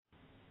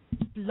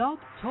Blog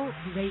Talk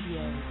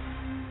Radio.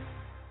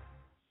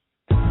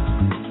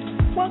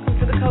 Welcome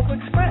to the Cocoa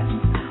Express,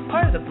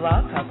 part of the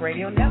Blog Talk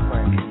Radio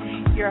Network.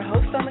 Your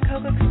host on the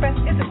Cocoa Express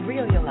is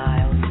Aurelia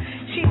Lyles.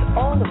 She's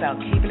all about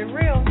keeping it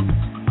real.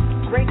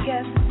 Great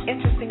guests,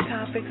 interesting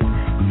topics,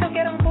 so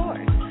get on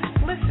board.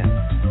 Listen,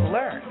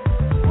 learn,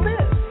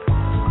 live.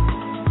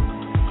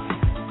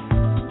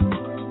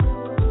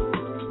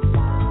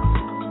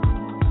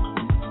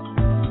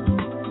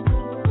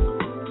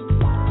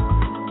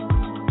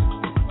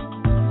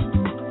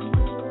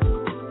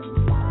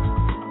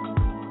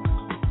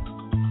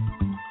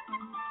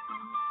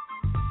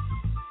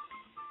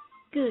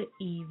 Good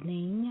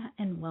evening,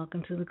 and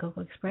welcome to the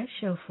Cocoa Express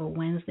show for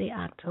Wednesday,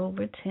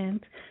 October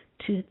 10th,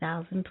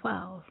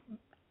 2012.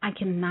 I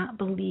cannot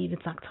believe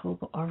it's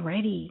October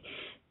already.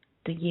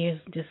 The year's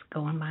just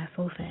going by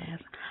so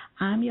fast.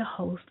 I'm your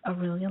host,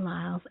 Aurelia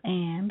Lyles,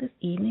 and this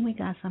evening we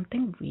got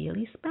something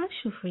really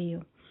special for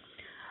you.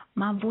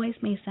 My voice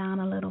may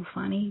sound a little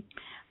funny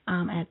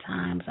at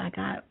times. I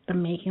got the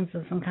makings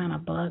of some kind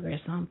of bug or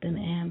something,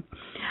 and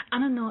I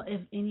don't know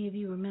if any of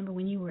you remember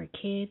when you were a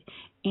kid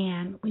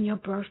and when your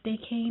birthday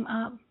came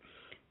up,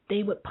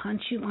 they would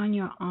punch you on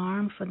your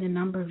arm for the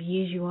number of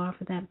years you are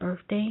for that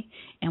birthday,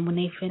 and when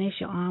they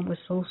finished, your arm was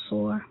so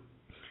sore.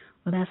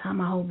 Well, that's how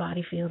my whole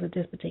body feels at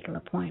this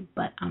particular point,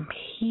 but I'm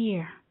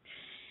here,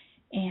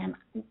 and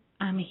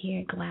I'm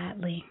here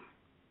gladly.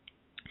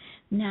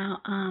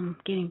 Now,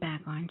 getting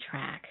back on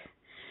track.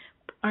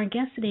 Our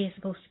guest today is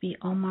supposed to be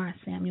Omar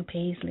Samuel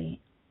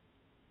Paisley,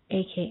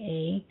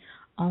 a.k.a.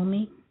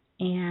 OMI,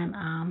 and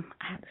I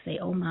have to say,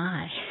 oh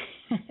my.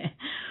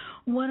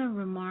 What a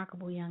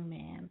remarkable young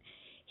man.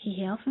 He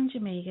hails from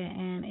Jamaica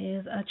and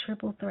is a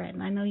triple threat,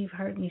 and I know you've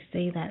heard me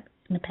say that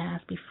in the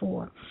past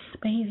before,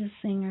 but he's a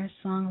singer,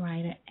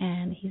 songwriter,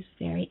 and he's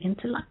very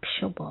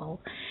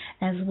intellectual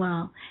as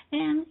well.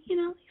 And, you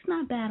know, he's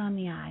not bad on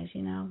the eyes,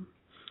 you know.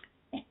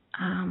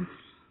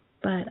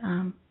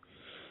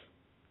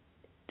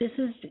 This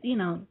is, you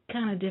know,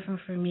 kind of different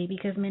for me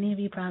because many of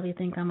you probably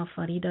think I'm a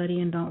fuddy-duddy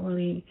and don't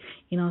really,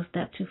 you know,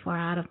 step too far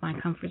out of my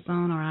comfort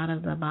zone or out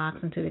of the box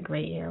into the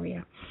gray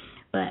area.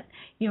 But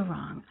you're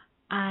wrong.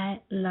 I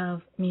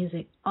love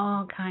music,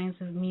 all kinds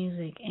of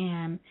music,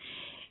 and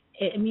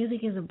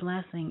music is a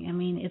blessing. I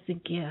mean, it's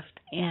a gift,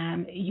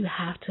 and you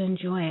have to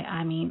enjoy it.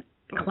 I mean,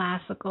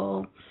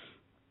 classical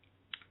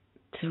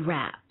to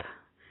rap,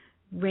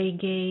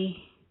 reggae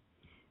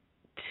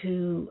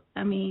to,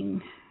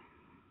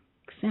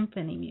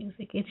 symphony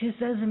music. It just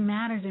doesn't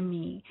matter to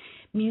me.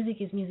 Music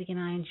is music, and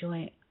I enjoy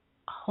it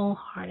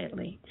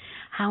wholeheartedly.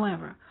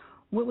 However,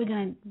 what we're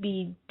going to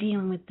be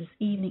dealing with this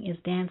evening is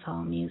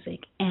dancehall music.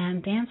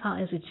 And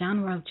dancehall is a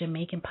genre of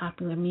Jamaican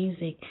popular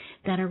music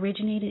that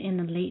originated in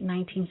the late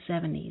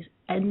 1970s.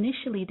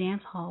 Initially,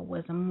 dancehall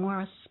was a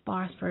more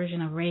sparse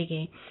version of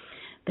reggae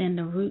than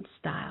the roots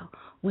style,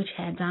 which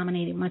had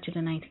dominated much of the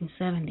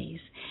 1970s.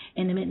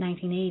 In the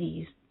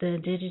mid-1980s, the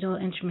digital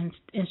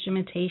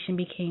instrumentation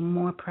became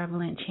more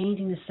prevalent,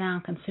 changing the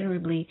sound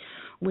considerably,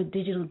 with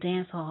digital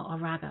dancehall or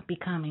raga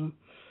becoming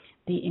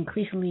the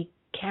increasingly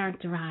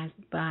characterized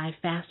by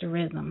faster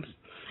rhythms.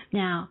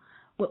 Now,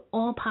 with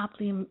all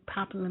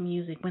popular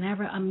music,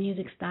 whenever a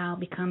music style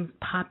becomes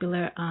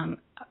popular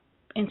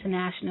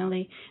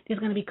internationally, there's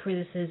going to be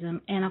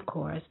criticism, and of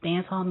course,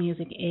 dancehall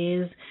music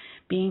is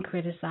being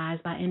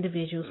criticized by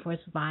individuals for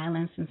its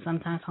violence and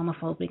sometimes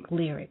homophobic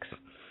lyrics.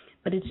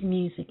 But it's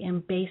music,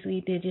 and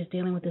basically they're just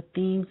dealing with the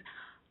themes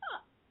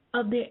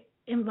of their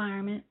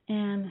environment,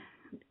 and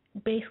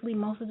basically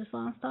most of the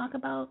songs talk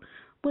about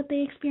what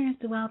they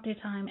experienced throughout their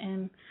time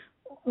and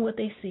what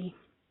they see.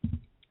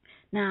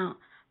 Now,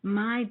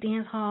 my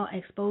dancehall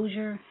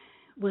exposure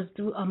was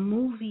through a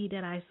movie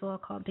that I saw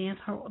called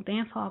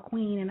Dancehall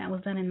Queen, and that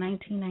was done in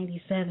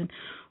 1997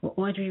 with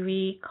Audrey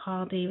Reed,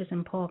 Carl Davis,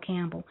 and Paul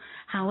Campbell.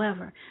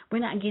 However, we're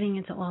not getting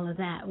into all of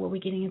that. What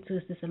we're getting into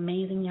is this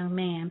amazing young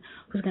man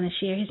who's going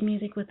to share his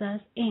music with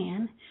us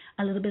and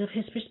a little bit of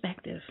his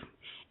perspective.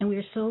 And we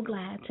are so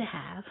glad to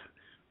have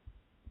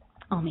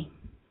Omi.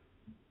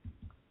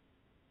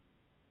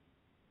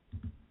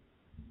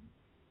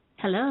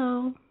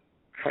 Hello.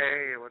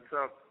 Hey, what's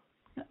up?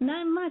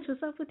 Not much.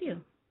 What's up with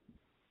you?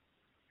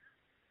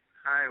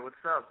 Hi, what's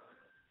up?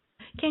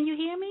 Can you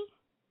hear me?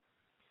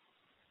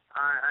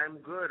 I'm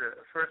good.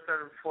 First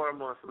and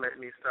foremost, let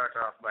me start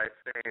off by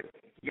saying,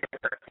 yes,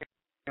 I can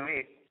hear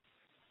me.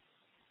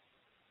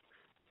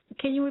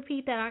 Can you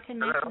repeat that? Our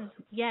connection Hello? is...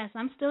 Yes,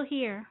 I'm still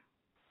here.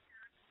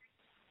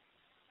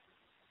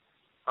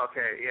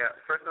 Okay, yeah.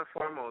 First and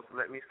foremost,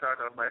 let me start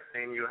off by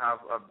saying you have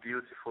a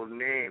beautiful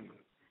name.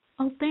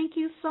 Oh, thank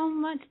you so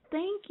much.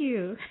 Thank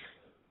you.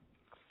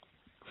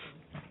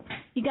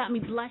 You got me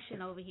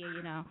blushing over here,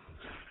 you know.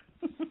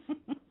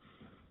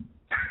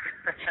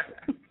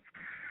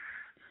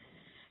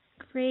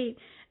 Great.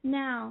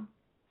 Now,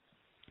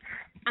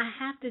 I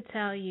have to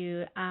tell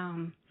you,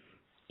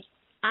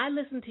 I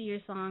listen to your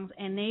songs,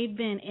 and they've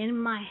been in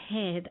my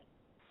head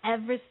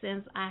ever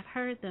since I've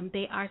heard them.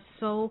 They are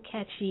so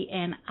catchy,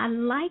 and I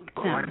like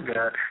them. Oh, my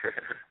God.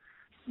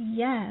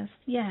 Yes,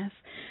 yes.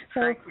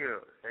 So Thank you.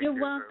 You're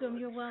welcome.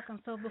 You're welcome.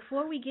 So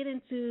before we get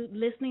into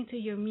listening to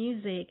your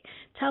music,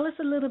 tell us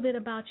a little bit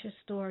about your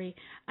story.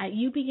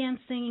 You began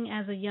singing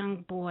as a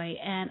young boy,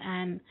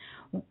 and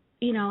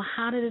you know,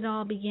 how did it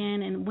all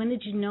begin, and when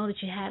did you know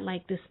that you had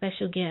like this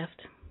special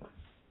gift?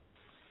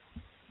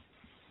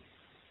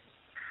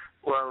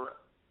 Well,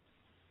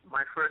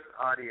 my first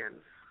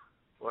audience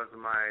was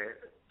my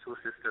two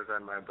sisters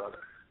and my brother.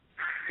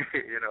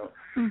 You know,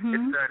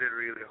 It started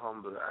really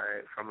humble.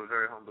 From a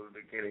very humble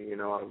beginning. You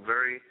know, a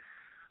very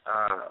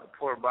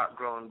poor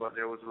background, but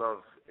there was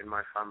love in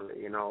my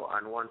family. You know,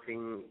 and one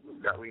thing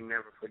that we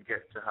never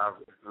forget to have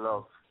is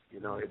love.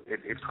 You know,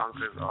 it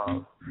conquers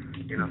all.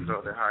 You know,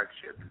 through the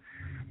hardship.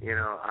 You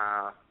know,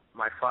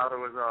 my father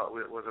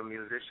was a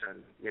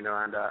musician. You know,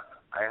 and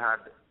I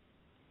had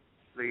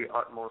the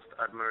utmost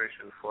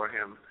admiration for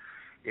him.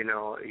 You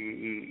know,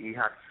 he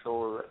had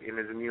soul in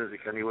his music,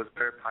 and he was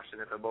very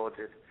passionate about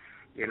it.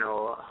 You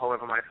know,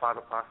 however, my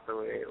father passed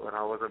away when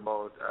I was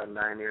about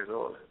 9 years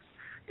old.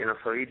 You know,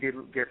 so he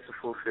didn't get to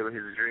fulfill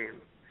his dream.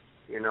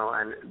 You know,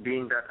 and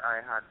being that I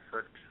had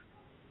such,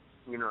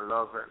 you know,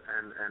 love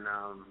and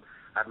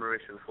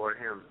admiration for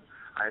him,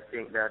 I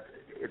think that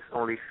it's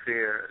only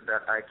fair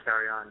that I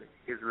carry on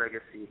his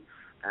legacy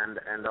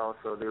and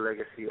also the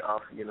legacy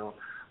of, you know,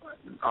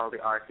 all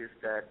the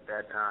artists that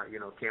you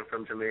know, came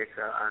from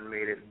Jamaica and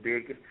made it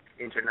big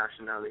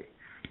internationally.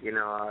 You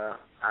know,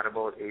 at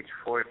about age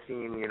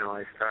 14, you know,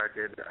 I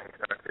started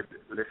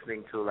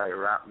listening to like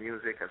rap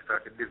music. I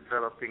started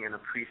developing an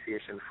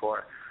appreciation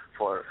for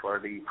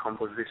the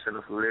composition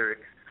of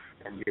lyrics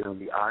and, you know,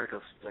 the art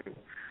of singing.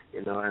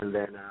 You know, and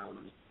then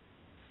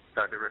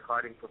started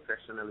recording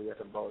professionally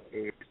at about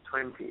age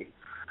 20.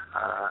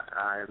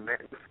 I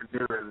met Mr.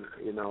 Dillon,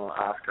 you know,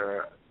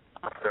 after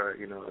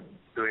you know,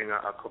 doing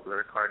a couple of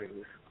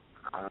recordings,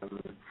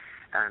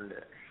 and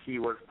he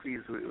was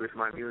pleased with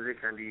my music,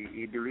 and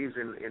he believes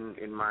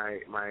in my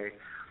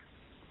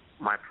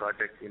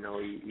project. You know,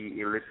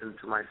 he listened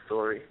to my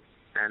story,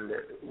 and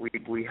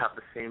we have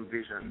the same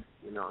vision.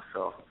 You know,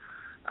 so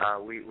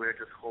we're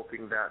just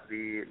hoping that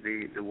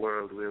the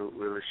world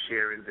will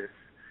share in this,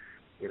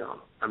 you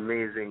know,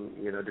 amazing,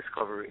 you know,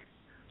 discovery.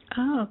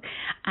 Oh,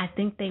 I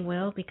think they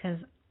will, because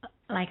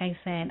like I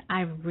said,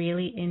 I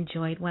really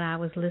enjoyed what I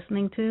was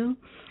listening to.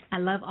 I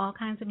love all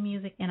kinds of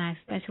music, and I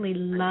especially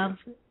loved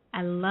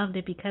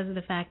it because of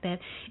the fact that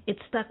it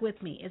stuck with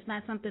me. It's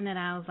not something that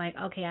I was like,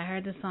 okay, I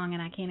heard this song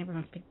and I can't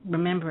even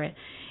remember it.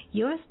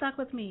 Yours stuck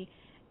with me,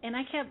 and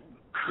I kept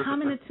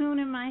humming the tune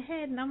in my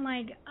head, and I'm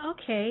like,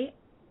 okay,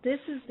 this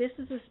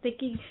sticks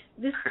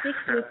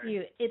with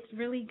you. It's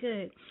really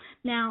good.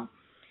 Now,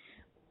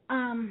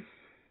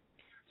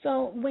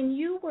 so when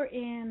you were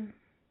in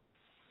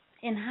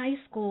high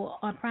school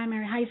or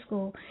primary high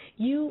school,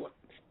 you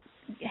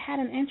had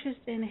an interest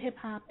in hip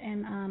hop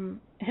and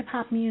hip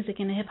hop music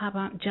and the hip hop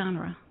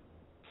genre.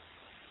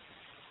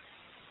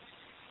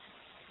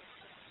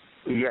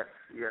 Yes.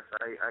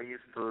 I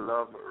used to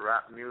love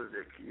rap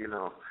music. You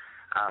know,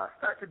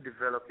 started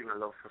developing a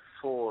love for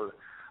soul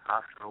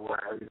after a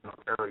while. You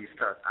know, you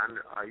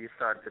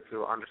started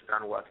to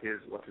understand what is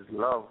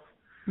love.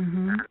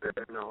 And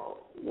you know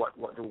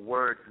what the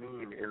words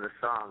mean in the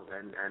song,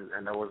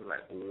 and I was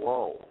like,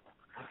 whoa.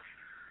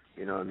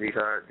 You know, these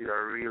are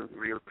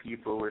real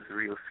people with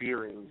real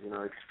feelings, you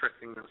know,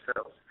 expressing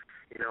themselves.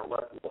 You know,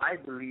 what I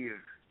believe,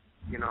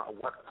 you know,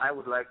 what I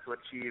would like to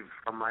achieve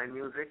from my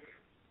music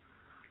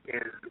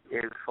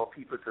is for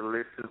people to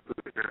listen to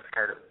it and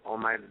say, oh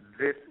my,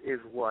 this is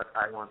what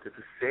I wanted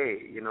to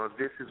say. You know,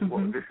 this is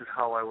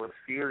how I was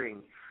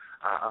feeling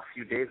a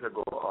few days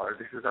ago, or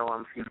this is how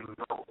I'm feeling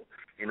now.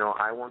 You know,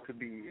 I want to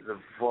be the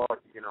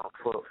voice, you know,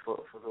 for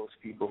those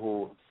people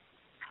who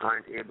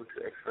aren't able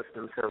to express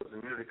themselves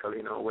musically,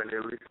 you know, when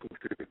they're listening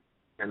to it,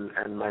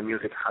 and my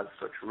music has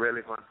such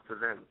relevance to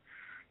them,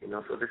 you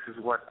know. So this is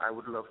what I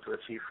would love to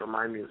achieve from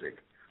my music.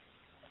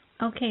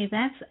 Okay,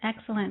 that's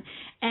excellent.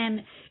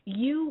 And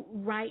you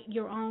write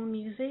your own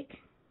music?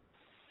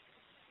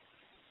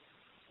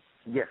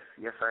 Yes,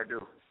 I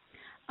do.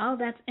 Oh,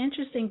 that's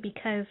interesting,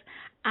 because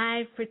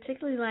I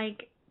particularly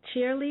like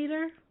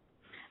Cheerleader,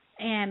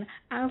 and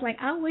I was like,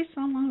 I wish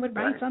someone would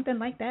write something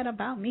like that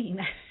about me.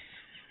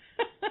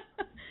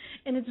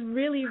 And it's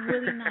really,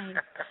 really nice.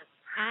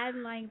 I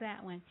like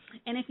that one.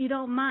 And if you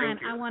don't mind,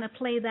 I want to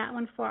play that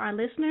one for our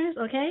listeners,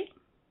 okay?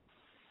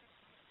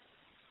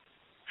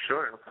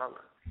 Sure, no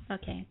problem.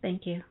 Okay,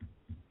 thank you.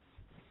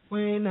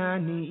 When I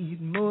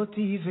need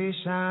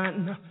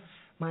motivation,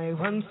 my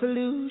one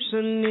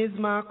solution is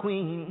my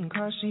queen,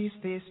 'cause she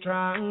stays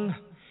strong.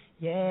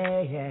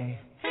 Yeah.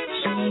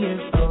 She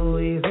is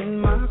always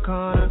in my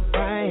corner,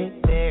 right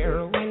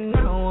there when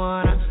I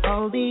wanna.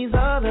 All these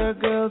other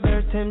girls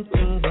are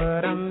tempting,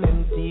 but I'm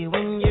empty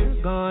when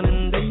you're gone.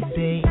 And they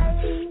say,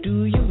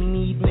 do you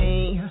need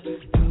me?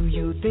 Do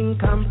you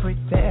think I'm pretty?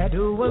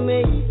 Do I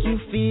make you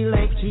feel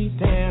like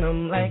cheating?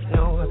 I'm like,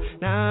 no,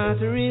 not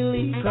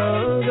really.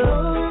 'Cause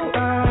oh,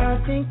 I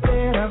think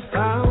that I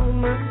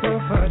found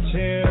myself a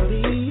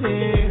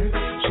cheerleader.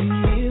 She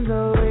is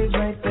always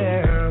right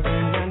there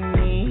when I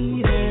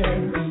need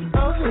her.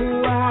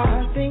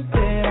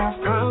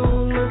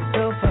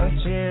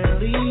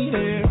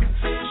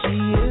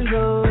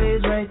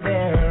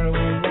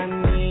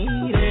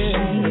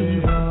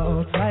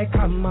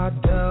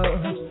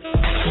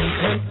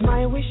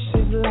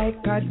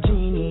 a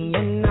genie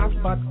in a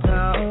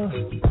bottle.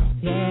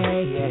 Yeah,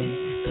 yeah.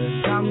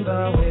 'Cause I'm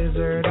the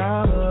wizard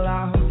of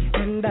love,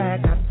 and I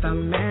got the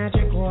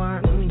magic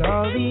wand.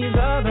 All these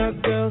other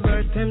girls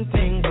are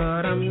tempting,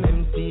 but I'm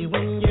empty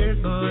when you're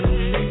gone.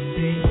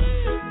 Empty.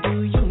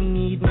 Do you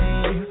need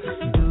me?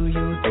 Do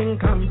you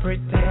think I'm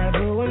pretty?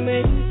 Do I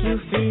make you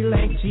feel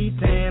like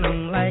cheating?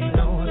 I'm like,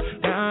 no,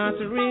 not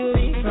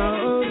really.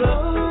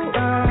 Although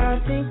I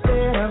think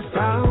that I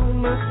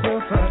found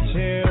myself a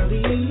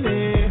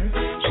cheerleader.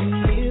 She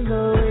is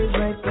always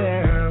right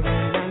there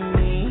when I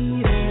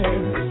need her.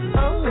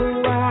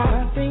 Oh,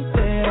 I think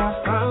that I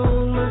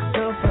found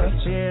myself a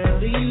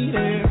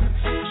cheerleader.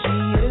 She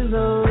is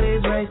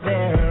always right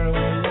there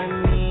when I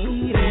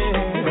need her.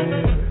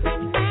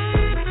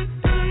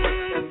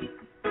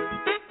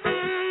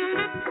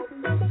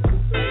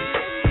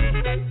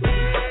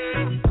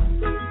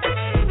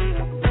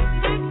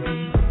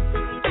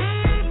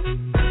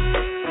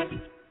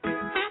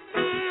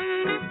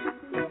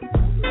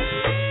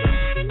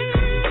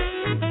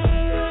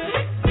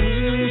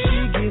 She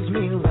gives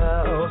me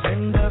love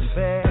and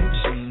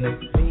affection,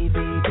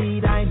 baby,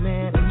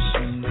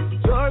 dimension.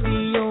 You're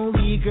the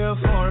only girl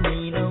for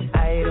me, no,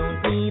 I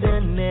don't need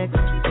a next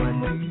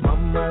one.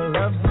 Mama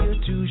loves you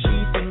too, she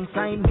thinks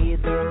I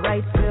made the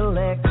right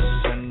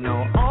selection.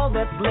 Now all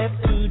that's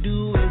left to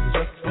do is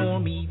just for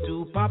me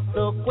to pop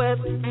the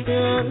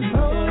question.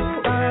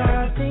 Oh,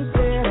 I think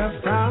that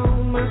I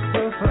found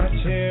myself a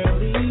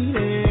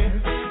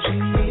cheerleader. She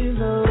is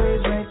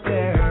always right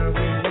there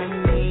when I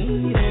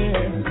need her.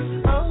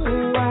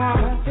 Oh, I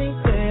think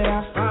that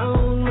I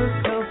found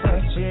myself a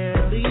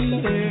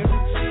cheerleader.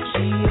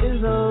 She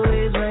is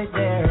always right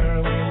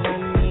there when I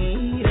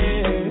need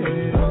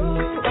her.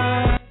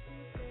 Oh,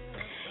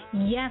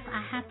 Yes,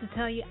 I have to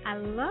tell you, I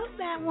love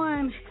that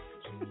one.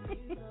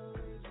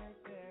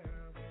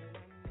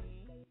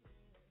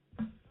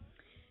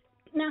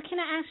 Now, can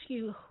I ask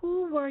you,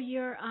 who were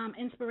your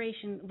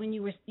inspiration when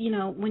you were,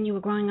 when you were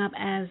growing up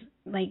as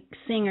like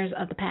singers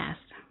of the past?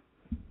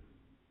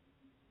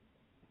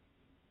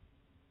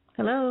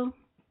 Hello?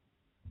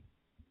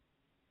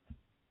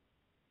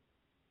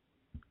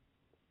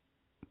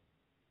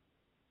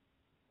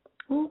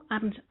 Oh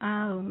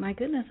my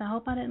goodness, I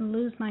hope I didn't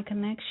lose my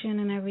connection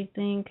and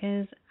everything,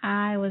 because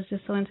I was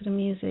just so into the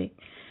music.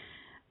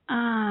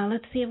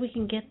 Let's see if we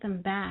can get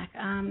them back.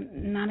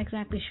 I'm not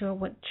exactly sure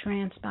what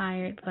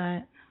transpired,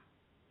 but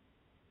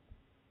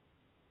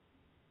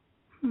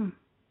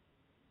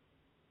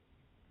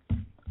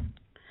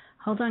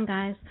hold on,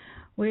 guys.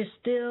 We're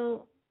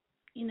still,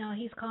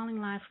 he's calling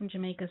live from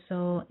Jamaica,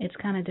 so it's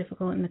kind of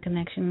difficult, and the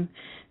connection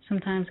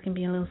sometimes can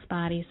be a little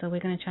spotty, so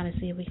we're going to try to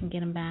see if we can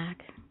get him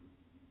back.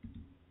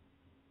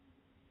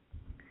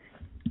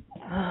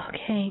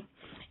 Okay.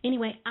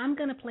 Anyway, I'm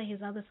going to play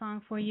his other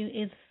song for you.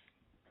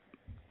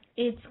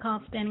 It's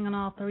called Standing on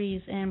All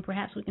Threes, and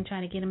perhaps we can try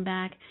to get him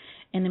back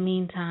in the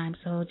meantime.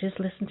 So just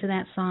listen to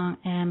that song,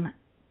 and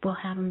we'll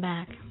have him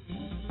back.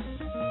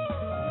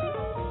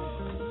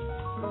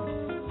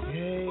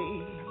 Hey.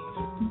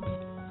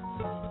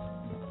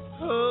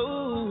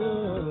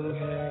 Oh,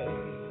 hey.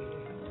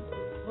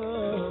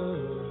 Oh.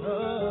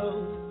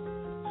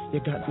 You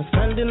got me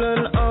standing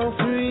on all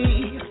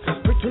three.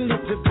 Pretty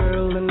little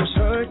girl in the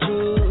short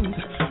jeans.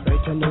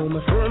 Right, I know me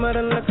firmer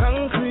than the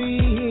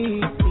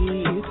concrete.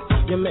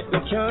 You make me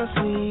can't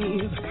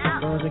sleep.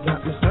 Cause you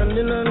got me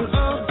standing on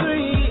all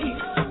three.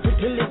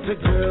 Pretty little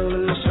girl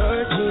in the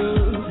short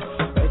jeans.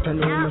 Right, I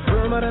know me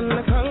firmer than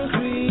the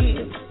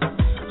concrete.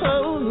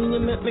 Oh, you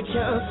make me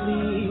can't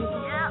sleep.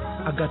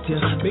 I got you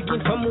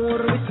begging for more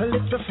with a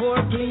little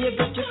foreplay. You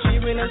got you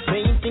cheering and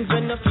saying things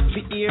when I fit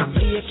for ear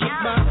play. Kick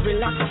back,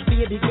 relax,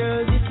 baby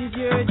girl, this is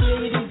your day.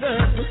 You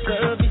deserve the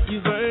service,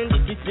 you've earned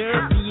it, it's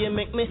your fee. You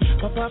make me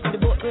pop off the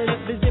button,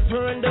 left the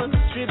zipper and down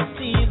the strip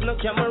tease. No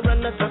camera,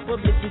 not a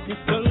publicity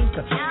stunt.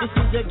 This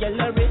is your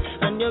gallery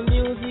and your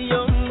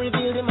museum.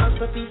 Reveal the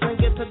masterpiece and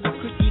get a good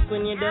critique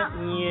when you're done.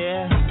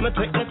 Yeah, my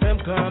take my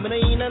time coming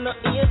in and not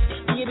ears.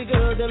 Baby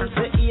girl, them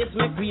say yes,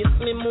 make waist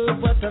me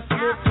move at a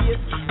slow pace.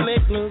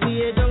 Make me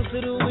way down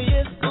to the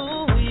waist.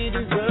 Ooh, we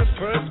deserve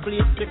first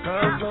place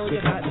because now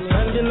you got me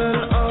standing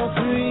on all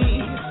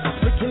three.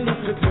 Pretty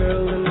little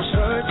girl in the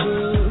short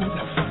jeans.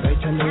 Right,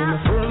 I know me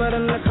firmer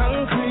than the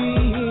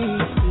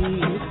concrete.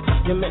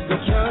 You make me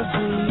can't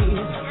see.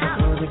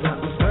 Now you got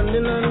me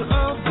standing on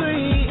all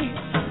three.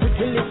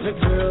 Pretty little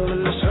girl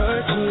in the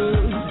short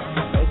jeans.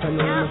 Right, I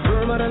know me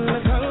firmer than the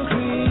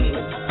concrete.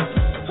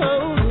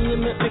 Oh,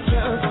 you make me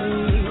can't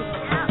see.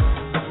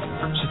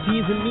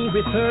 Teasing me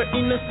with her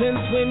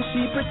innocence when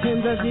she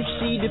pretends as if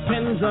she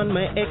depends on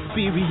my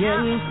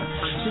experience.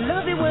 She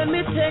love it when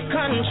me take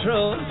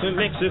control. It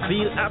makes her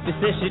feel happy,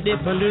 say she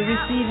dip on the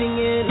receiving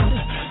end.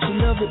 She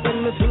love it when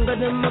me finger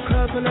them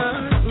across on her.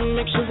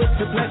 Make sure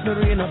wet up like the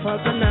rain of falls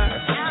on her.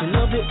 She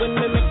love it when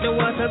me make the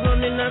water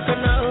run in her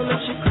canal.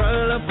 Make she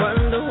crawl up on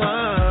the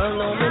wall.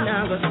 No, me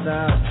nah go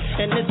stop.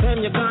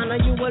 Anytime you're gone and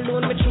you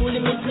alone, me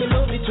truly miss me.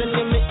 Love it when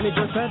you make me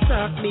just if I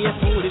talk me a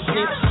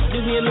foolishness.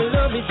 The way me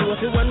love it, so if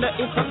you wonder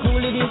if I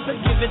cool it is, so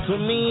give it to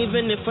me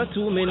even if for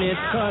 2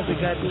 minutes. Cause I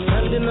got me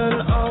standing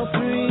on all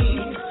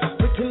three.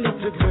 Pretty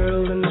little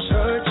girl in the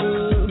short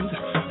jeans.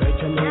 Right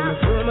to me, me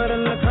firmer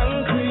than the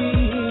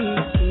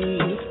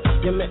concrete.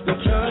 You make me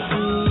can't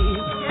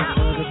sleep.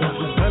 Cause I got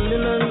me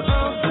standing on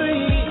all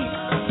three.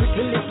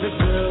 Pretty little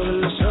girl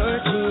in the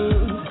short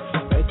jeans.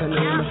 Right to me,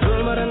 me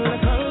firmer than the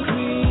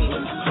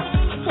concrete.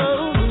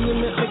 Oh, you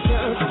make me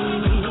can't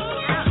sleep.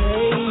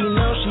 Hey,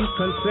 now she's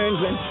concerned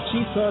when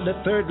she saw the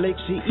third leg.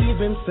 She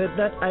even said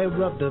that I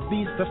robbed the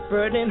beast of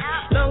burden.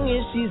 Long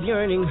as she's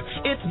yearning,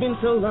 it's been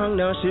so long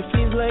now. She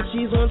feels like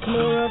she's once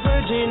more a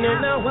virgin,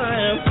 and now I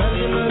am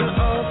standing on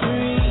all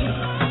three.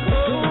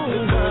 Oh,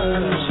 God,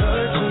 I'm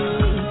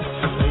searching.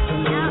 Right to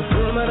me, I'm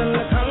firmer than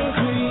the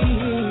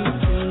concrete.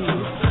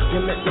 You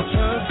make me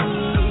can't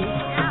sleep.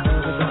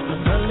 Cause I got me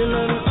standing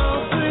on all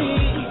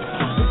three.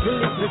 Pretty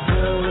little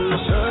girl in the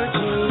short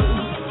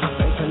jeans.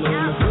 Right to me,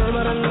 I'm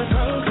firmer than the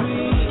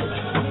concrete.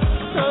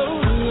 Oh,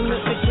 you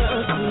make me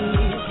can't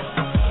sleep.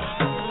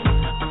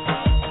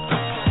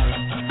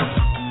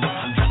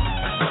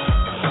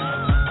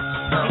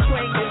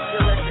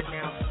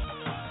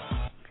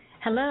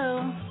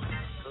 Hello.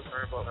 So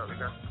sorry about that.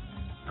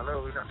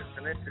 We got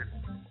disconnected.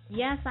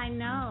 Yes, I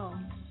know.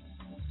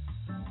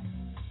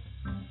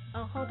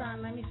 Oh, hold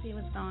on. Let me see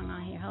what's going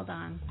on here. Hold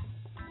on.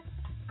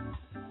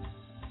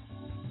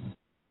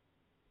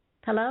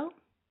 Hello?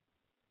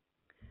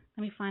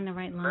 Let me find the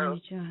right line.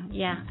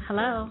 Yeah.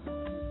 Hello?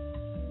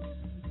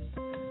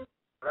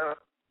 Hello?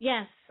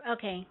 Yes.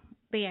 Okay.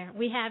 There.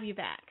 We have you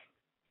back.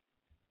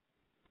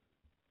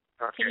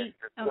 Okay.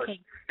 Okay.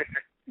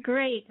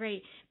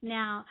 Great.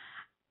 Now,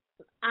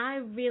 I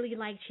really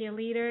like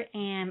Cheerleader,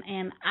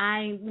 and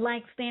I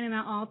like standing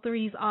on all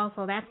threes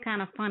also. That's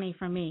kind of funny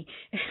for me.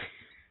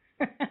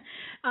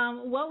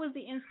 What was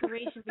the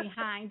inspiration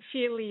behind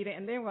Cheerleader?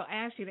 And then we'll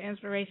ask you the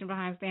inspiration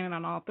behind standing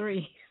on all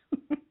threes.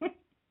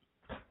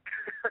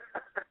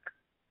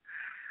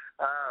 All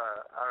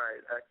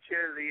right.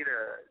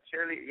 Cheerleader.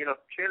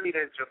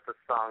 Cheerleader is just a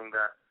song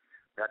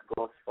that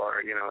goes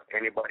for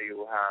anybody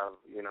who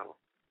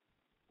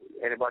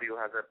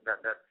has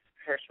that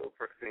special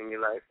person in your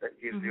life that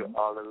gives you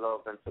all the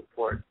love and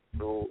support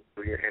through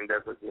your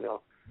endeavors.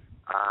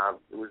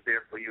 Who's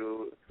there for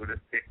you through the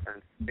thick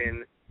and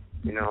thin.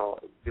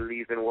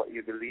 Believe in what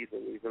you believe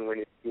in, even when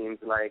it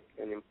seems like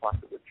an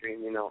impossible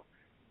dream.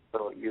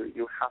 So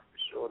you have to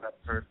show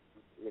that person,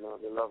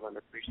 the love and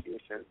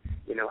appreciation.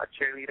 A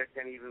cheerleader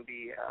can even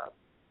be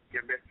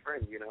your best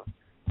friend.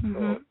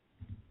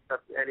 So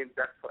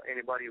that's for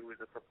anybody who is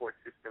a support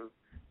system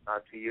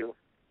to you.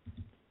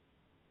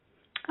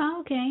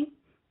 Oh, okay.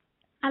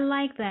 I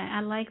like that.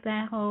 I like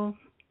that whole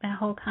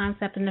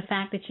concept, and the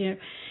fact that you're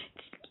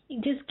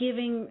just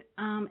giving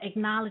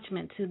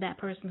acknowledgement to that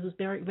person who's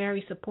very,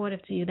 very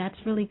supportive to you.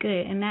 That's really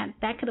good, and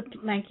that could,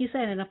 like you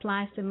said, it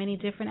applies to many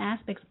different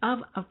aspects of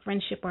a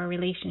friendship or a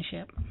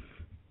relationship.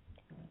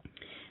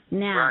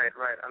 Now, right.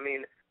 I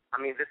mean,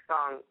 this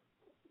song.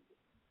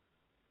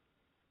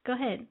 Go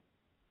ahead.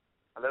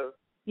 Hello.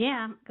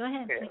 Yeah, go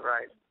ahead. Okay,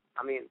 right.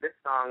 I mean, this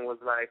song was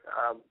like.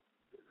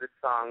 This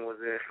song was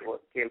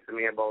what came to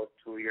me about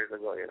 2 years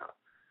ago.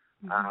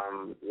 I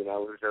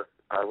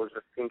was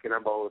just thinking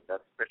about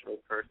that special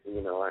person,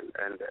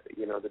 and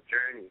the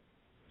journey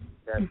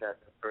that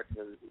person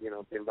has,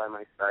 been by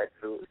my side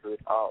through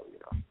it all,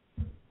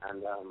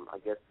 and I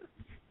guess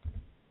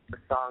the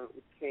song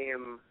it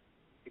came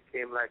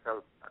like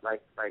a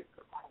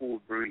cool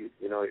breeze,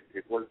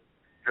 it was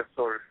just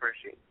so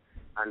refreshing,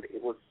 and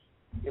it was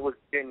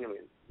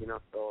genuine,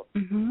 So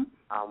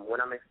when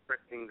I'm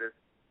expressing this.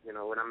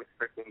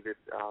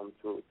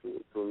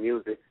 To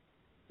music,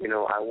 I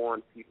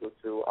want people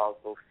to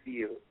also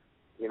feel,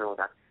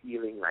 that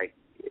feeling like,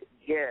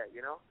 yeah,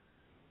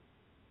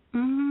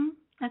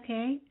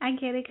 Okay, I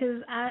get it,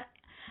 because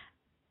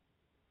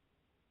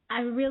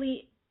I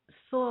really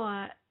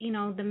saw,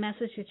 the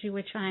message that you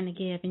were trying to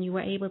give, and you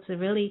were able to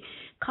really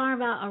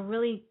carve out a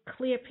really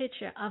clear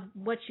picture of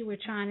what you were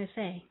trying to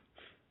say.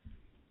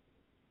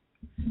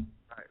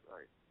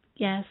 Right.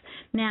 Yes.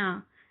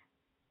 Now,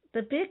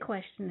 the big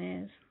question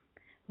is,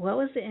 what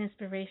was the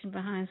inspiration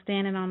behind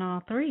standing on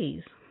all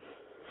threes?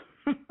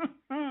 You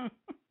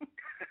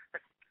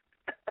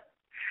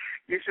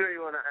sure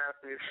you want to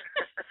ask me?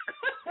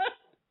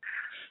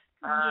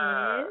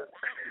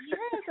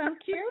 Yes, I'm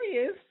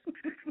curious.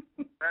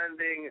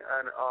 Standing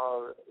and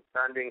all.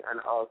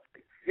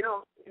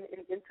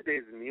 In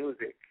today's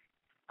music,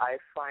 I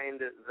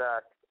find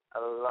that a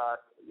lot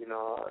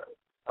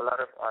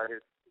of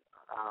artists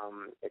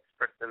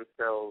express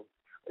themselves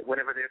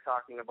whenever they're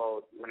touching the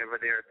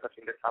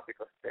topic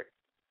of sex.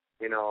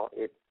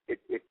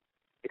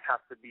 It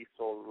has to be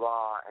so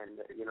raw, and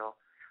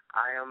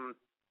I'm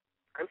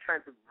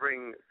trying to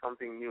bring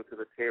something new to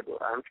the table.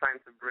 I'm trying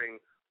to bring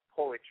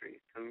poetry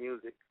to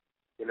music.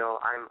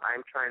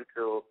 I'm trying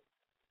to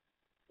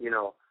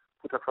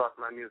put across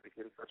my music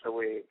in such a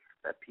way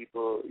that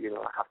people,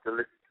 have to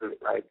listen to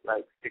it like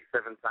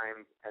 6-7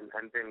 times and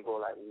then go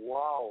like,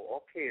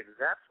 wow, okay,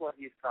 that's what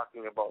he's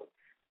talking about,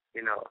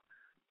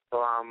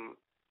 So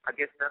I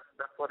guess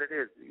that's what it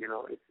is,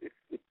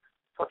 It's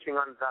touching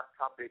on that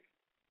topic,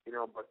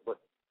 but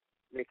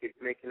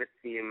making it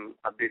seem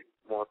a bit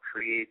more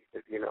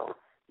creative,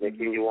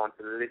 making you want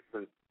to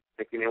listen,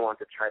 making you want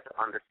to try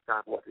to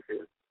understand what it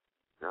is.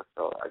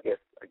 So I guess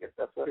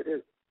that's what it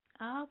is.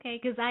 Oh, okay,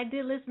 because I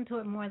did listen to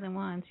it more than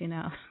once,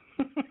 I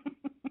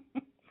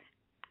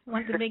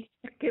want to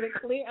get a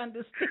clear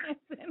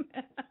understanding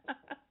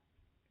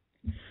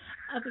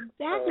of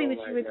exactly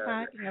what you were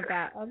talking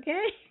about,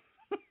 okay?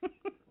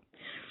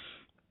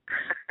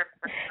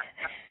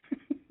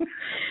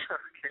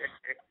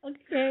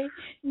 Okay.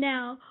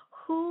 Now,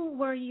 who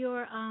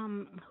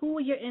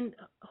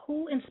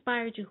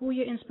inspired you? Who were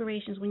your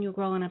inspirations when you were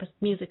growing up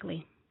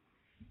musically?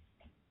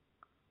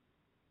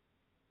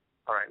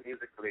 All right,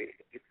 musically,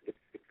 it's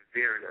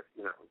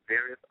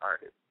various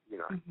artists.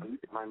 Mm-hmm.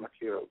 My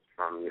materials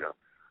from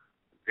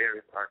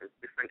various artists,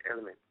 different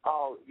elements.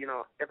 All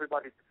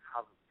everybody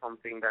has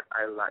something that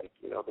I like.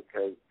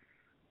 Because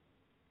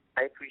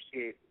I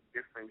appreciate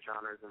different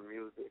genres of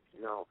music.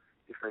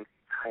 Different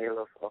style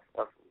of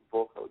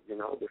vocals.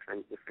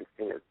 Different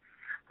singers.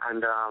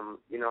 And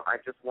I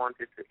just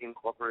wanted to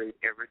incorporate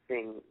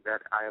everything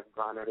that I have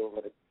garnered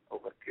over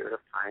a period of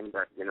time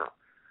that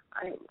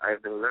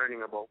I've been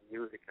learning about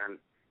music and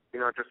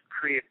just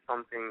create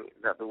something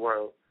that the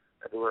world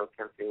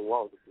can say,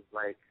 wow, this is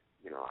like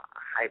a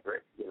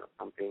hybrid,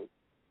 something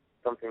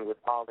with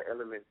all the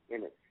elements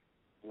in it.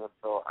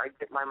 So I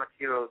get my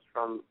materials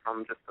from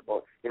just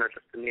about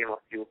just to name a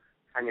few.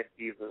 Tanya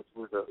Stevens,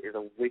 who is a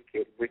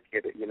wicked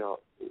lyricist,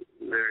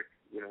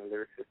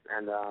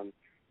 and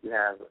you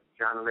have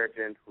John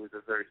Legend, who is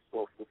a very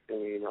soulful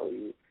singer.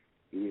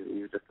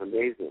 He's just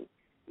amazing.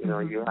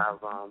 Mm-hmm. You have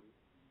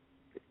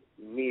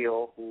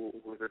Neil, who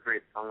is a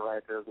great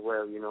songwriter as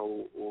well.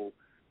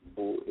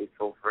 Who is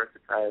so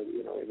versatile.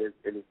 In his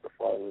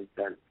performance,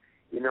 and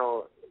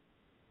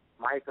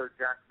Michael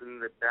Jackson,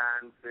 the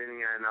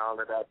dancing and all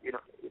of that. It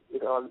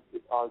all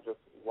just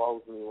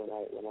wows me when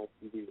I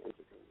see these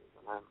entertainers,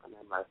 and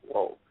I'm like,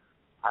 whoa,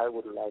 I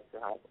would like to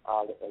have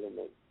all the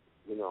elements,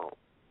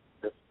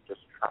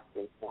 just trapped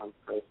in one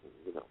person,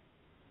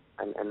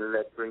 and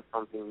let's bring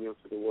something new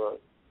to the world.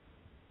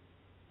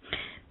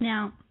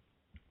 Now,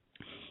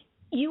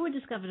 you were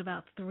discovered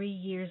about 3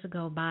 years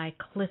ago by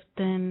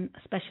Clifton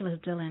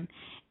Specialist Dylan,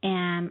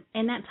 and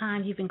in that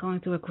time you've been going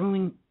through a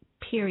grooming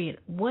period.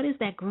 What is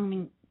that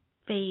grooming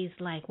phase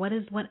like? What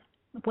does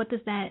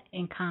that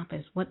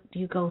encompass? What do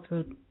you go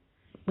through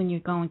when you're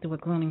going through a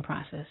grooming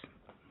process?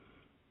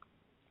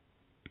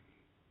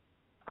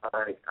 All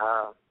right.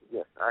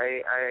 Yes,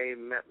 I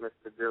met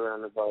Mr.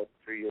 Dylan about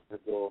 3 years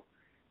ago,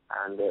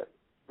 and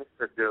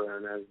Mr.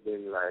 Dylan has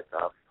been like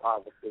a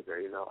father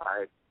figure.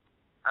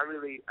 I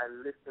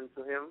listen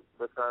to him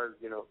because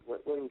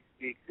when he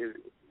speaks,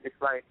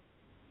 it's like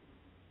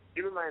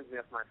he reminds me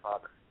of my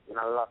father in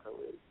a lot of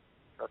ways.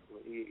 Trust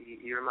me,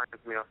 he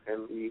reminds me of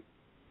him.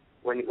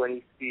 When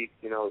he speaks,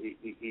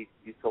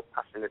 he's so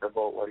passionate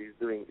about what he's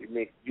doing. It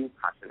makes you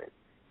passionate,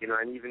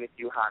 and even if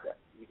you had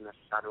even a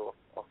shadow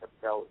of a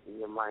doubt in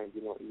your mind,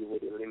 you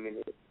would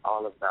eliminate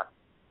all of that,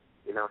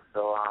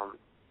 So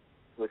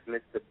with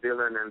Mr.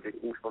 Dylan and the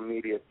Info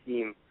Media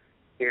team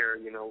here,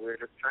 we're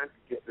just trying to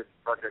get this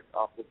project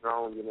off the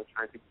ground,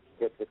 trying to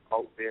get it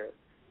out there,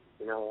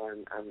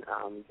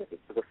 and get it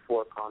to the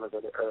four corners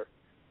of the earth.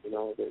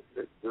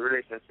 The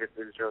relationship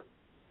is just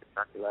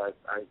spectacular.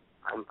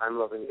 I'm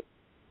loving it.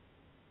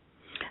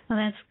 Well,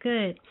 that's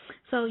good.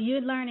 So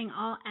you're learning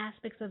all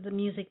aspects of the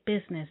music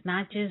business,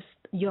 not just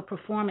your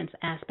performance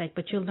aspect,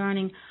 but you're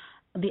learning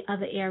the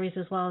other areas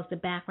as well as the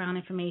background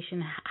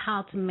information,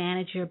 how to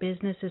manage your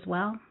business as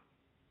well?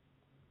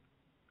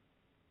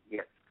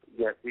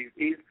 Yes.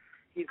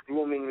 He's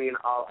grooming me in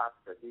all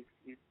aspects.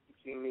 He's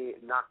teaching me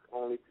not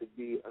only to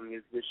be a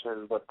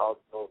musician, but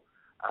also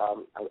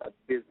a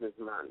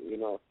businessman,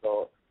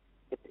 So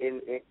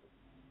in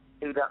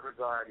that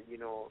regard,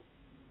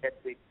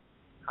 ethics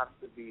has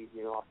to be,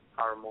 of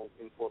paramount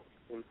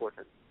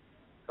importance.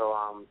 So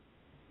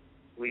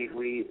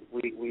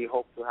we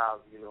hope to have,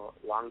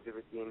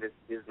 longevity in this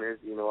business,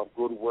 a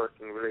good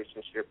working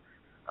relationship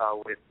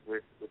with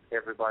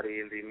everybody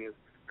in the music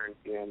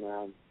community,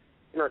 and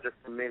just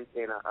to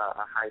maintain a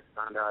high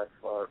standard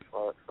for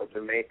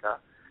Jamaica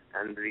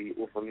and the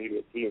UFO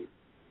Media team.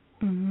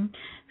 Mm-hmm.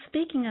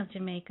 Speaking of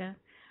Jamaica,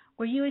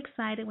 were you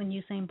excited when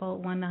Usain Bolt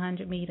won the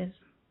 100 meters?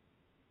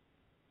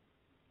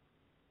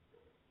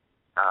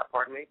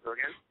 Pardon me, go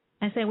again?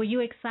 I said, were you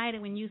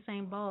excited when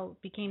Usain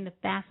Bolt became the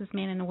fastest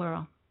man in the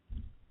world?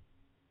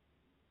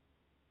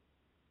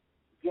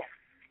 Yes.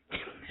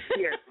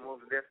 Yes,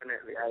 most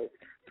definitely. I'm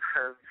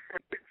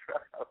very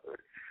proud.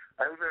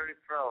 I'm very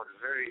proud,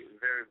 very,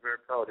 very, very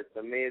proud. It's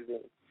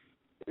amazing,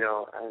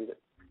 and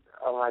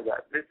oh my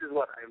God, this is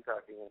what I'm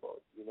talking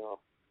about,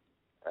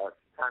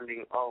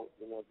 standing out,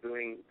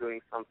 doing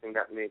something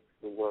that makes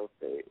the world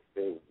say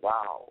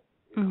wow,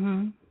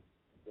 Mhm.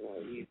 You know,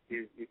 he's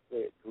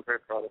great. I'm very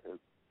proud of him.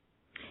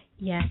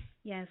 Yes,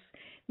 yes.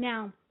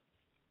 Now,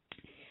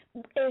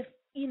 if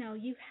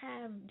you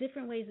have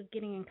different ways of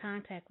getting in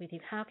contact with you,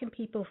 how can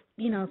people,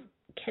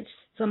 catch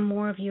some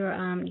more of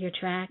your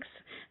tracks?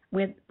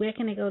 Where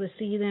can they go to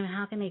see them?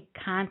 How can they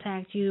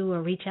contact you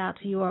or reach out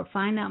to you or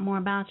find out more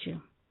about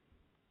you?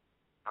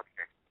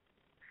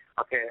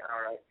 Okay,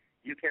 all right.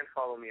 You can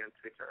follow me on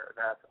Twitter.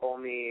 That's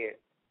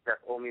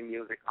OMI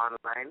Music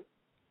Online.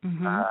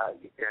 Mm-hmm.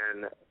 You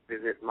can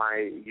visit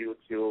my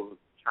YouTube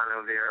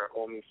channel there,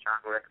 OMI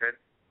Shang Records,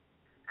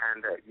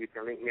 and you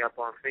can link me up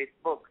on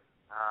Facebook,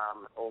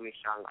 OMI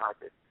Shang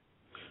Artist.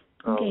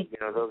 So Okay.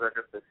 those are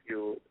just a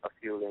few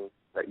links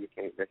that you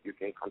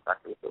can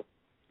contact me to.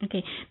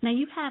 Okay. Now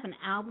you have an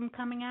album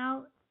coming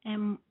out,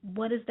 and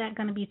what is that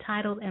going to be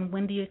titled, and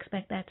when do you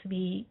expect that to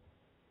be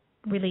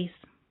released?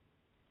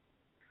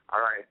 All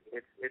right,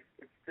 it's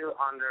still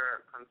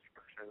under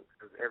construction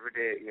because every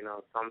day,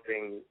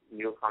 something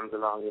new comes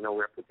along.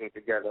 We're putting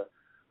together,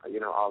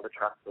 all the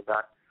tracks for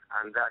that,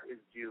 and that is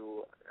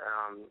due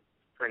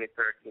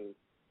 2013.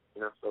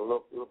 So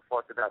look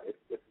forward to that.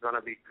 It's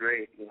gonna be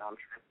great. I'm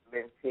trying to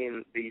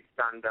maintain the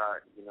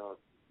standard.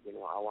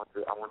 I want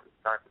to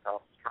start it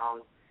off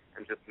strong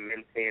and just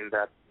maintain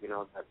that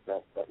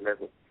that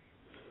level.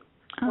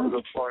 So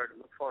look forward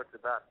to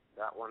that.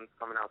 That one's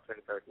coming out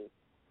 2013.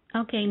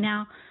 Okay,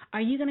 now,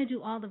 are you going to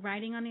do all the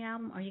writing on the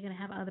album, or are you going to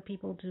have other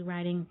people do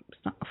writing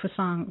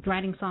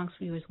songs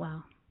for you as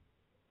well?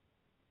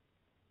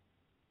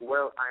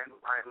 Well,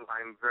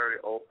 I'm very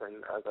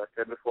open. As I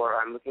said before,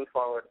 I'm looking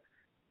forward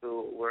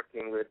to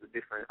working with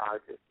different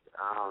artists,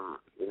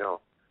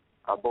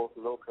 both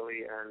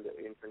locally and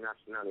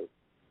internationally.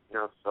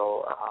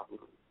 So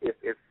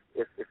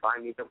if I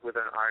meet up with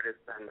an artist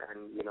and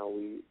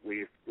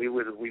we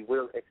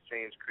will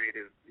exchange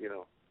creative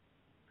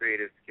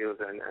skills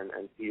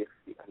and see if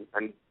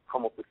and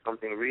come up with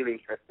something really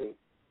interesting,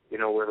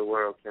 where the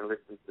world can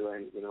listen to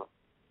and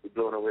be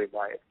blown away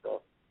by it.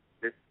 So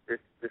this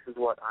is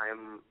what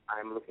I'm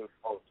looking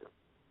forward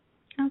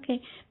to.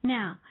 Okay.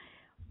 Now,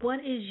 what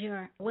is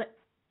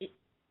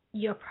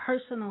your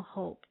personal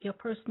hope, your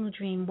personal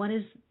dream? What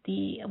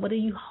do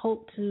you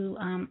hope to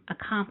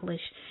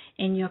accomplish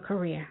in your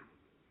career?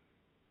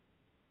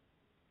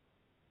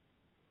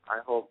 I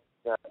hope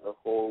that the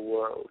whole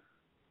world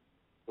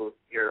will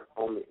hear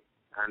OMI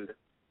and,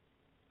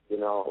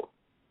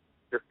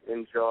 just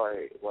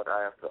enjoy what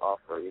I have to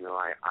offer.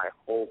 I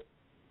hope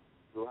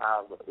to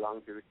have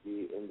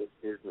longevity in this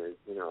business,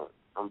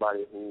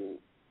 somebody who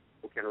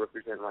can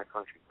represent my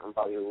country,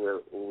 somebody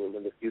who will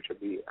in the future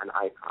be an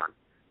icon,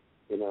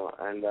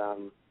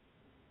 and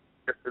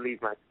just to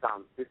leave my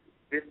stamp.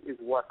 This is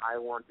what I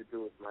want to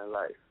do with my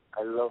life.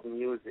 I love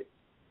music,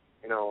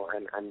 and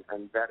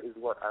that is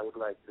what I would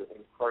like to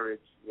encourage,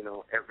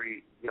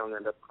 every young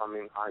and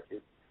upcoming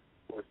artist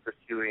who is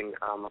pursuing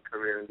a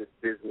career in this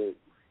business.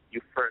 You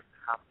first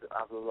have to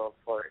have a love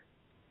for it,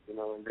 and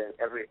then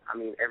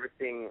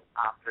everything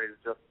after is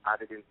just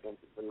added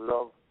incentive. The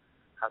love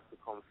has to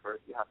come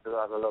first. You have to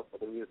have a love for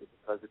the music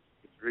because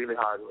it's really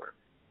hard work.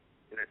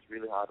 It's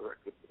really hard work.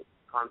 It's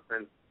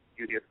constant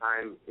studio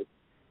time. It's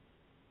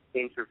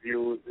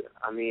interviews.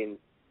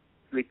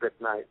 Sleepless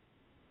nights.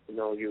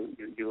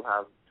 You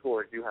have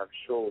tours, you have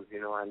shows,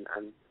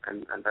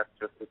 and that's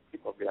just the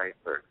tip of the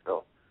iceberg.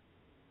 So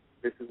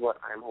this is what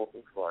I'm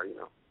hoping for,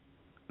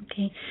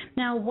 Okay.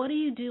 Now, what do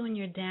you do in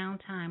your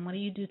downtime? What do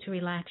you do to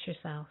relax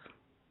yourself?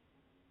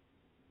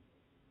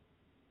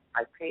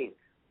 I paint.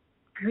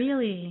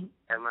 Really?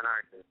 I'm an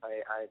artist.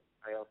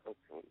 I also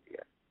paint,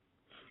 yes.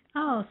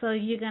 Oh, so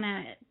you're going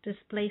to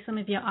display some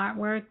of your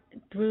artwork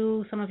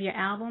through some of your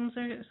albums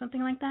or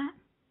something like that?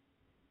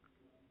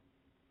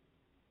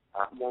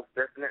 Most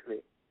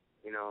definitely.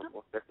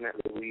 Most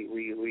definitely.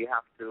 We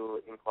have to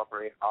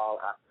incorporate all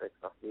aspects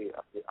of the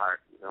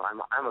art.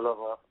 I'm a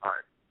lover of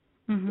art.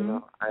 Mm-hmm.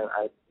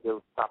 I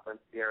will stop and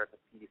stare at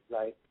a piece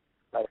like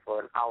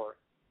for an hour.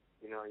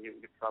 You're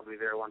probably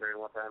there wondering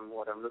what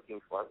I'm looking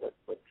for,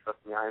 but trust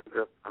me, I'm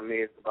just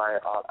amazed by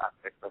all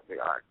aspects of the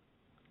art.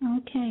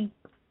 Okay,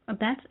 well,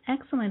 that's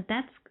excellent.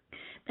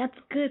 That's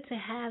good to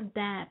have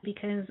that,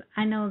 because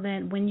I know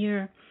that when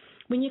you're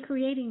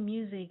creating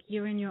music,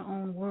 you're in your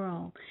own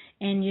world,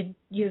 and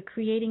you're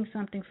creating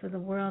something for the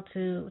world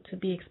to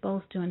be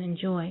exposed to and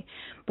enjoy.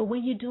 But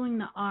when you're doing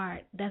the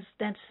art,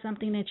 that's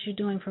something that you're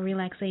doing for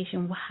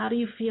relaxation. How do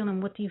you feel,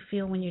 and what do you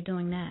feel when you're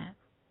doing that?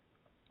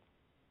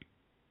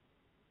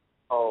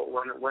 Oh,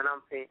 when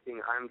I'm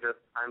painting, I'm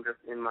just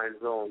in my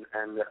zone,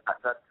 and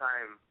at that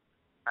time,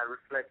 I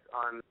reflect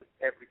on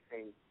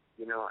everything,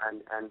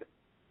 and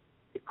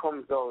it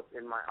comes out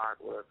in my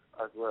artwork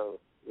as well.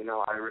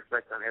 I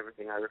reflect on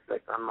everything. I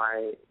reflect on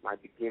my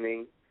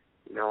beginning.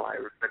 I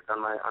reflect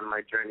on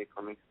my journey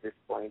coming to this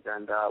point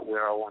and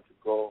where I want to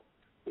go.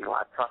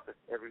 I process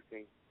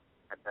everything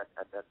at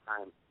that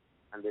time,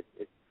 and it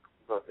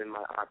goes in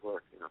my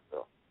artwork.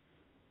 So.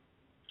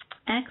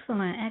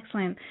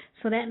 Excellent.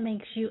 So that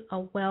makes you a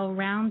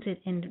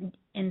well-rounded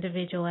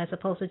individual as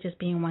opposed to just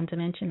being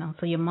one-dimensional.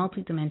 So you're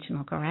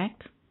multidimensional,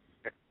 correct?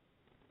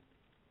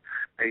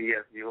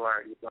 Yes, you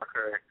are. You are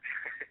correct.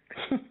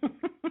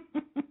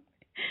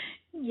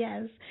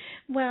 Yes.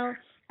 Well,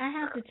 I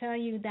have to tell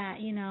you that,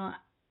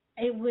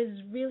 it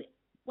was really,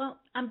 well,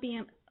 I'm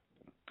being,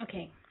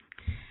 okay.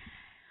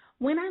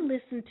 When I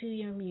listen to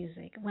your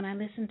music, when I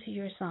listen to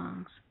your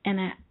songs,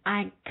 and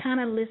I kind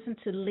of listen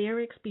to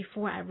lyrics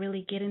before I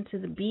really get into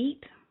the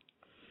beat,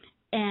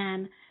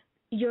 and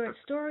your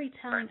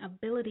storytelling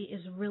ability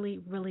is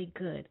really, really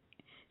good.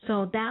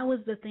 So that was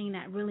the thing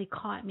that really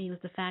caught me, was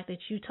the fact that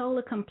you told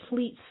a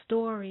complete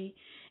story,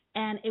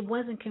 and it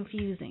wasn't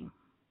confusing.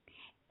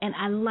 And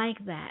I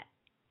like that.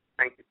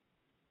 Thank you.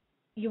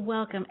 You're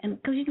welcome.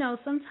 And because,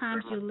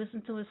 sometimes you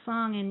listen to a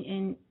song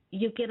and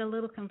you get a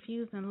little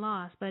confused and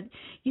lost, but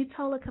you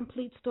told a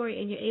complete story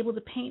and you're able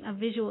to paint a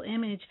visual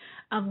image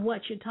of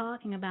what you're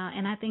talking about,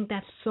 and I think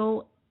that's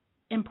so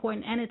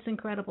important, and it's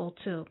incredible,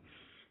 too.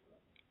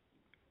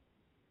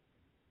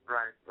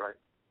 Right.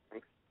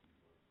 Thanks.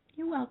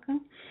 You're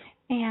welcome.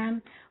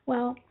 And,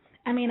 well,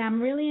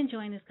 I'm really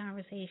enjoying this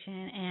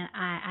conversation, and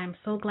I'm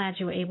so glad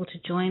you were able to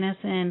join us,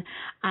 and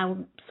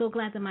I'm so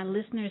glad that my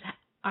listeners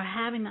are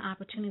having the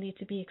opportunity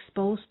to be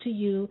exposed to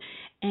you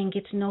and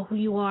get to know who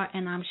you are,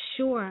 and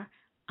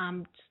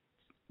I'm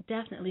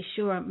definitely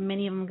sure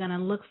many of them are going to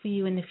look for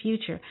you in the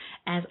future,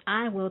 as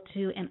I will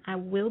too, and I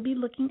will be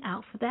looking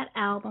out for that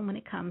album when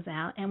it comes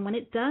out, and when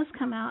it does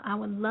come out, I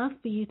would love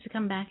for you to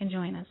come back and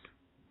join us.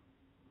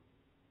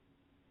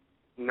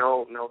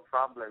 No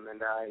problem.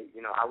 And I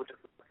would just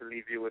like to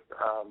leave you with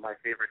my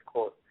favorite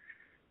quote.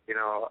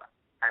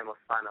 I'm a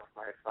fan of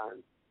my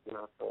fans.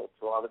 So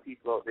to all the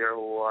people out there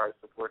who are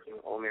supporting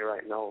OMI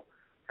right now,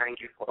 thank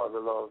you for all the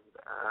love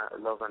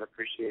and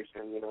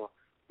appreciation.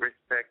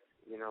 Respect.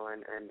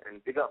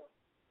 And big up.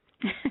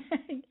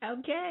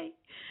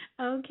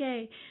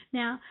 Okay.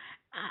 Now,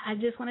 I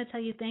just want to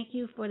tell you thank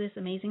you for this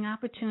amazing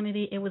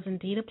opportunity. It was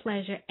indeed a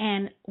pleasure,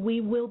 and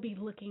we will be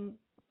looking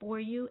for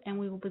you, and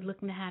we will be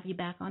looking to have you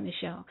back on the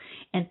show.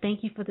 And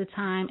thank you for the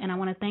time, and I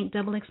want to thank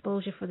Double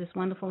Exposure for this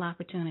wonderful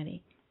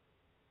opportunity.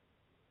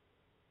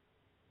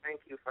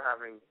 Thank you for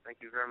having me. Thank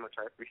you very much.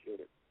 I appreciate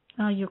it.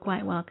 Oh, you're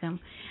quite welcome.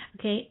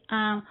 Okay,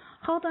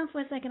 hold on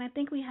for a second. I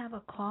think we have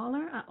a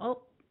caller.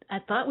 I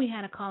thought we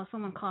had a call.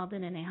 Someone called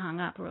in and they hung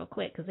up real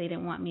quick because they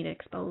didn't want me to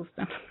expose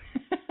them.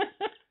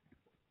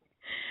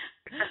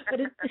 But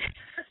it's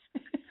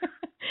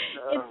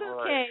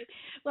okay.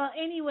 Well,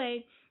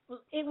 anyway,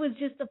 it was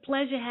just a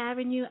pleasure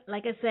having you.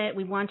 Like I said,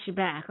 we want you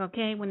back,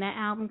 okay? When that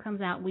album comes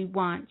out, we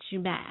want you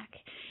back.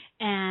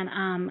 And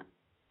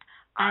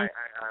I'll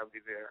be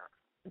there.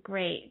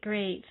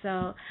 Great.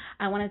 So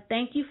I want to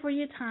thank you for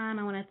your time.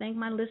 I want to thank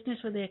my listeners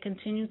for their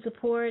continued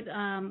support.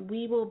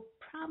 We will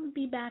probably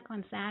be back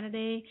on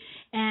Saturday.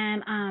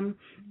 And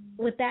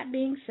with that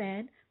being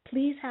said,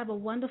 please have a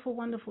wonderful,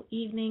 wonderful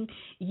evening.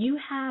 You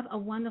have a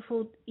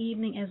wonderful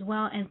evening as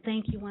well. And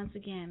thank you once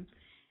again.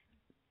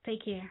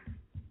 Take care.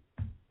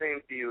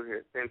 Same to you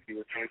here. Same to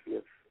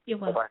you. You're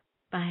welcome.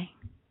 Bye-bye.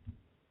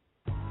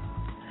 Bye.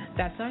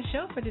 That's our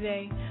show for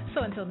today.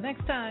 So until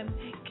next time,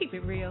 keep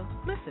it real,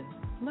 listen,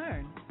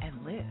 learn,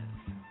 and live.